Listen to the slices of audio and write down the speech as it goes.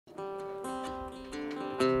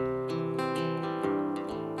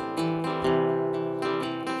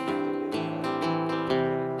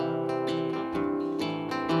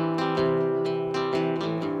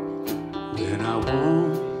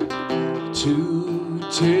to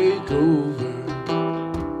take over.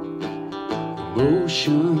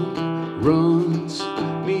 Emotion runs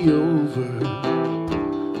me over.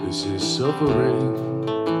 This is suffering.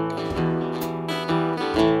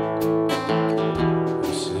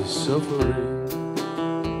 This is suffering.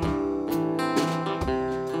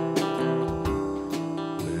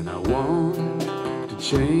 When I want to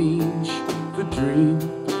change the dream,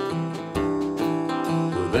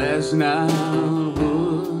 well, that's not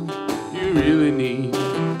what you really need.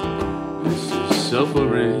 This is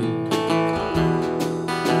suffering.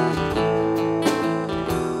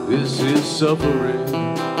 This is suffering.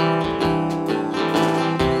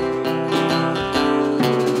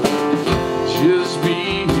 Just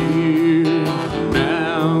be here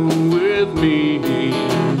now with me.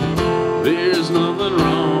 There's nothing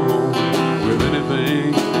wrong with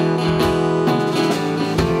anything.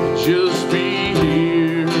 Just be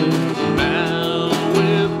here now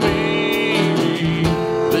with me.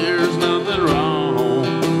 There's nothing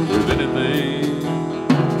wrong with anything.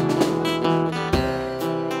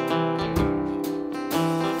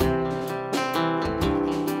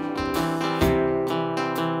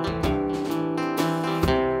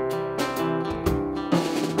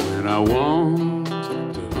 When I want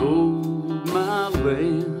to hold my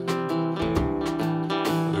land,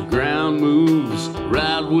 the ground moves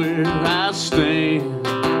right where I stand.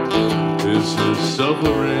 This is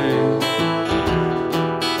suffering.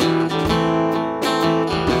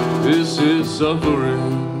 This is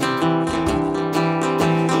suffering.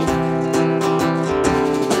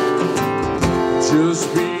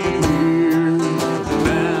 Just be here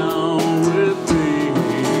now with me.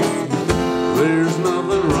 There's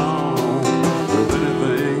nothing wrong with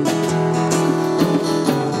anything.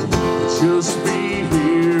 Just be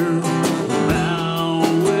here now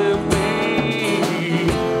with me.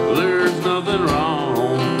 There's nothing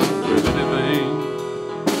wrong with anything.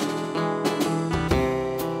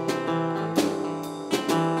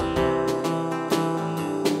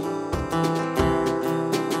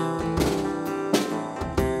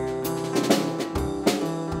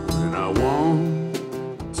 When I want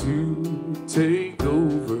to take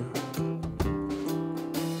over,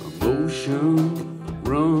 emotion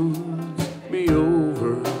runs me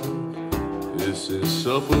over. This is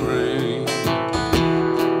suffering.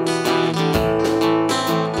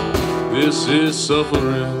 This is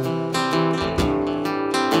suffering.